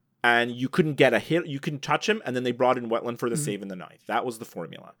 and you couldn't get a hit. You couldn't touch him, and then they brought in Wetland for the save in the 9th. That was the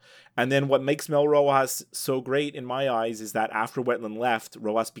formula. And then what makes Mel Rojas so great in my eyes is that after Wetland left,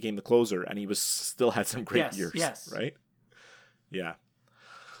 Rojas became the closer, and he still had some great years. Yes. Right? Yeah.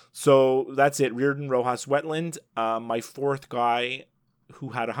 So that's it. Reardon, Rojas, Wetland. My fourth guy who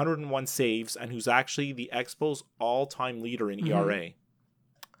had 101 saves and who's actually the Expos all-time leader in ERA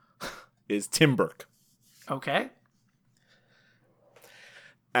is Tim Burke. Okay.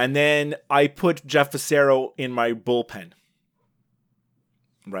 And then I put Jeff Fassero in my bullpen.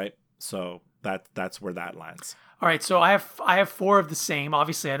 Right? So that's where that lands. All right, so I have 4 of the same.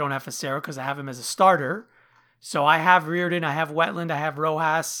 Obviously, I don't have Fassero because I have him as a starter. So I have Reardon, I have Wetland, I have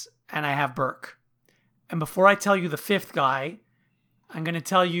Rojas, and I have Burke. And before I tell you the 5th guy, I'm going to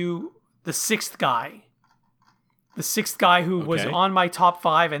tell you the 6th guy. The 6th guy who was on my top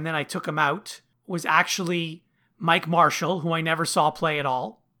 5 and then I took him out was actually Mike Marshall, who I never saw play at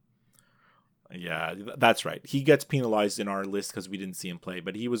all. Yeah, that's right. He gets penalized in our list because we didn't see him play,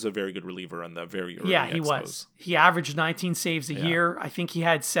 but he was a very good reliever on the very early he Expos. Was. He averaged 19 saves a year. I think he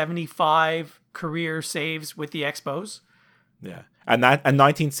had 75 career saves with the Expos. Yeah, and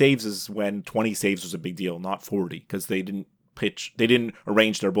 19 saves is when 20 saves was a big deal, not 40, because they didn't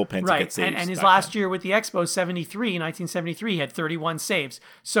arrange their bullpen to get saves. And his last year with the Expos, 1973, he had 31 saves.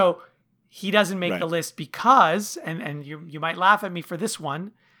 So he doesn't make the list because, and you might laugh at me for this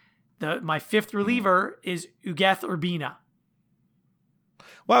one, my 5th reliever is Ugueth Urbina.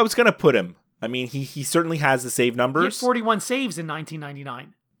 Well, I was going to put him. I mean, he certainly has the save numbers. He had 41 saves in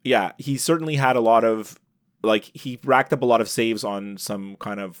 1999. Yeah, he certainly had a lot of, he racked up a lot of saves on some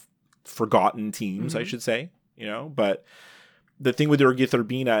kind of forgotten teams, I should say, you know, but the thing with Ugueth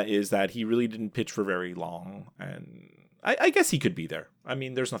Urbina is that he really didn't pitch for very long, and I guess he could be there. I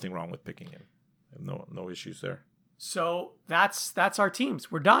mean, there's nothing wrong with picking him. No issues there. So that's our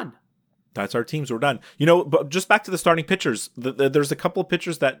teams. We're done. That's our teams. We're done. You know, but just back to the starting pitchers. There's a couple of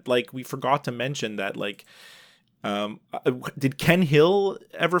pitchers that we forgot to mention that did Ken Hill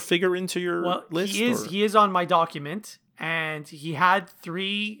ever figure into your list? He is on my document, and he had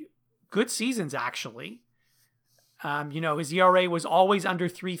 3 good seasons actually. His ERA was always under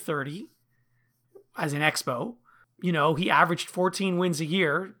 3.30 as an Expo. You know, he averaged 14 wins a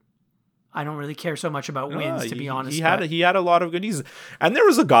year. I don't really care so much about wins, to be honest. He had a lot of goodies, and there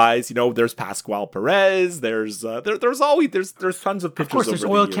was guys. You know, there's Pascual Perez. There's there's tons of pitchers. Of course, there's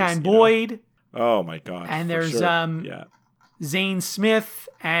Oil Can Boyd. Oh my god! And there's Zane Smith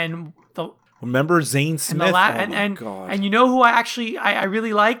and remember Zane Smith. And you know who I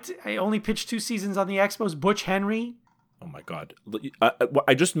really liked. I only pitched 2 seasons on the Expos. Butch Henry. Oh my god!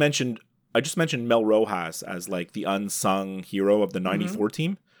 I just mentioned Mel Rojas as the unsung hero of the '94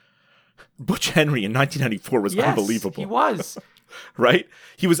 team. Butch Henry in 1994 was unbelievable. He was. Right?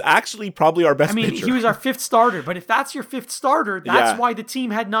 He was actually probably our best pitcher. He was our 5th starter, but if that's your 5th starter, that's why the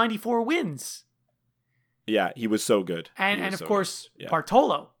team had 94 wins. Yeah, he was so good. And of course,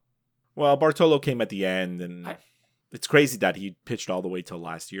 Bartolo. Well, Bartolo came at the end, and it's crazy that he pitched all the way till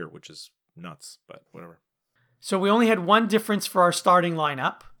last year, which is nuts, but whatever. So we only had one difference for our starting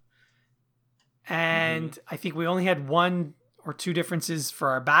lineup, and I think we only had 1 or 2 differences for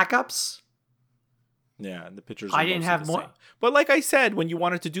our backups. Yeah, and the pitchers. I didn't have more. Same. But like I said, when you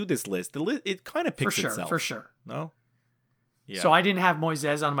wanted to do this list, it kind of picks itself. For sure. No? Yeah. So I didn't have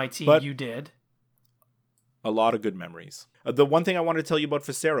Moises on my team. But you did. A lot of good memories. The one thing I wanted to tell you about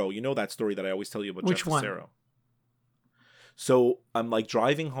Fassero, you know that story that I always tell you about Jeff Fassero. One? So I'm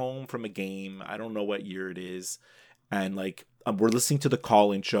driving home from a game. I don't know what year it is. And we're listening to the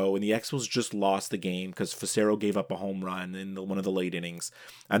call-in show, and the Expos just lost the game because Fassero gave up a home run in one of the late innings.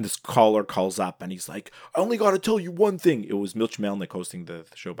 And this caller calls up, and he's like, I only got to tell you one thing. It was Mitch Melnick hosting the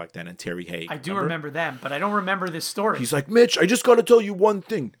show back then, and Terry Haig. I do remember them, but I don't remember this story. He's like, Mitch, I just got to tell you one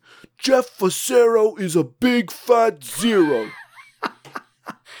thing. Jeff Fassero is a big fat 0.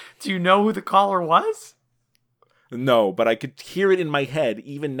 Do you know who the caller was? No, but I could hear it in my head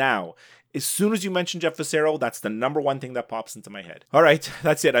even now. As soon as you mention Jeff Facero, that's the number one thing that pops into my head. All right,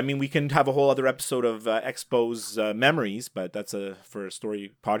 that's it. I mean, we can have a whole other episode of Expos memories, but that's for a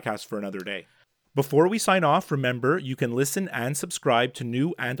story podcast for another day. Before we sign off, remember, you can listen and subscribe to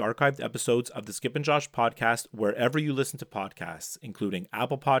new and archived episodes of the Skip and Josh podcast wherever you listen to podcasts, including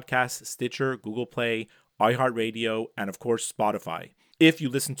Apple Podcasts, Stitcher, Google Play, iHeartRadio, and of course, Spotify. If you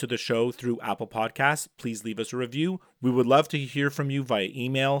listen to the show through Apple Podcasts, please leave us a review. We would love to hear from you via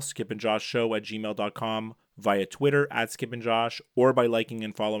email, skipandjoshshow@gmail.com, via Twitter @skipandjosh, or by liking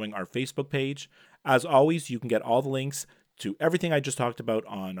and following our Facebook page. As always, you can get all the links to everything I just talked about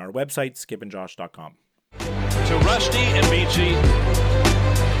on our website, skipandjosh.com. To Rusty and Beatsy,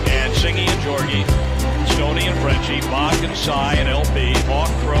 and Singy and Jorgie, Stoney and Frenchie, Bach and Cy and LP, Hawk,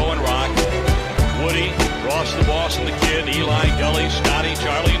 Crow and Rock, Woody, Ross the Boss and the Kid, Eli, Gully, Scotty,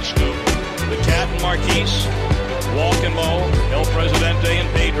 Charlie and Scoop, the Cat and Marquise, Walk and Mo, El Presidente and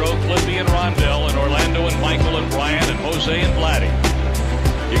Pedro, Cliffy and Rondell, and Orlando and Michael and Brian and Jose and Vladdy.